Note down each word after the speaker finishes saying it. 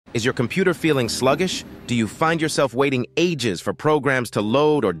Is your computer feeling sluggish? Do you find yourself waiting ages for programs to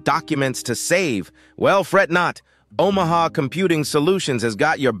load or documents to save? Well, fret not. Omaha Computing Solutions has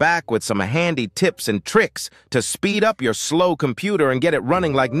got your back with some handy tips and tricks to speed up your slow computer and get it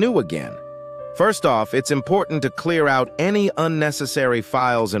running like new again. First off, it's important to clear out any unnecessary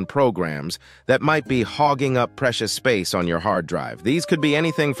files and programs that might be hogging up precious space on your hard drive. These could be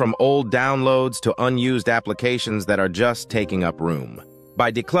anything from old downloads to unused applications that are just taking up room.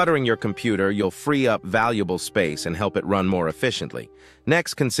 By decluttering your computer, you'll free up valuable space and help it run more efficiently.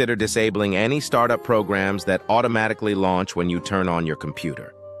 Next, consider disabling any startup programs that automatically launch when you turn on your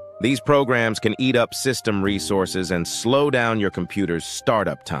computer. These programs can eat up system resources and slow down your computer's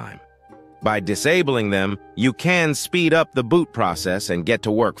startup time. By disabling them, you can speed up the boot process and get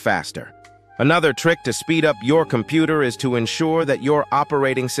to work faster. Another trick to speed up your computer is to ensure that your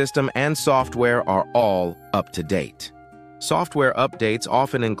operating system and software are all up to date. Software updates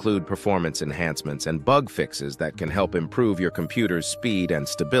often include performance enhancements and bug fixes that can help improve your computer's speed and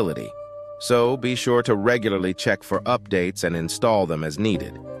stability. So be sure to regularly check for updates and install them as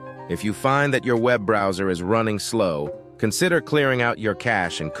needed. If you find that your web browser is running slow, consider clearing out your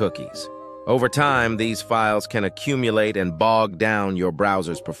cache and cookies. Over time, these files can accumulate and bog down your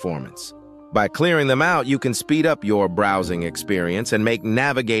browser's performance. By clearing them out, you can speed up your browsing experience and make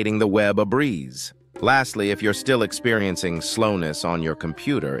navigating the web a breeze. Lastly, if you're still experiencing slowness on your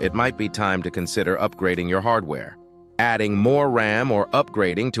computer, it might be time to consider upgrading your hardware. Adding more RAM or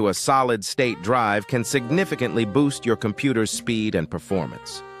upgrading to a solid-state drive can significantly boost your computer's speed and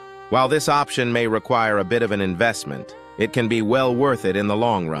performance. While this option may require a bit of an investment, it can be well worth it in the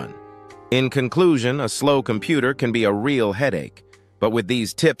long run. In conclusion, a slow computer can be a real headache, but with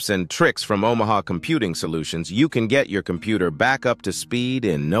these tips and tricks from Omaha Computing Solutions, you can get your computer back up to speed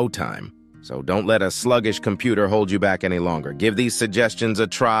in no time. So don't let a sluggish computer hold you back any longer. Give these suggestions a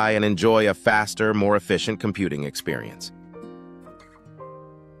try and enjoy a faster, more efficient computing experience.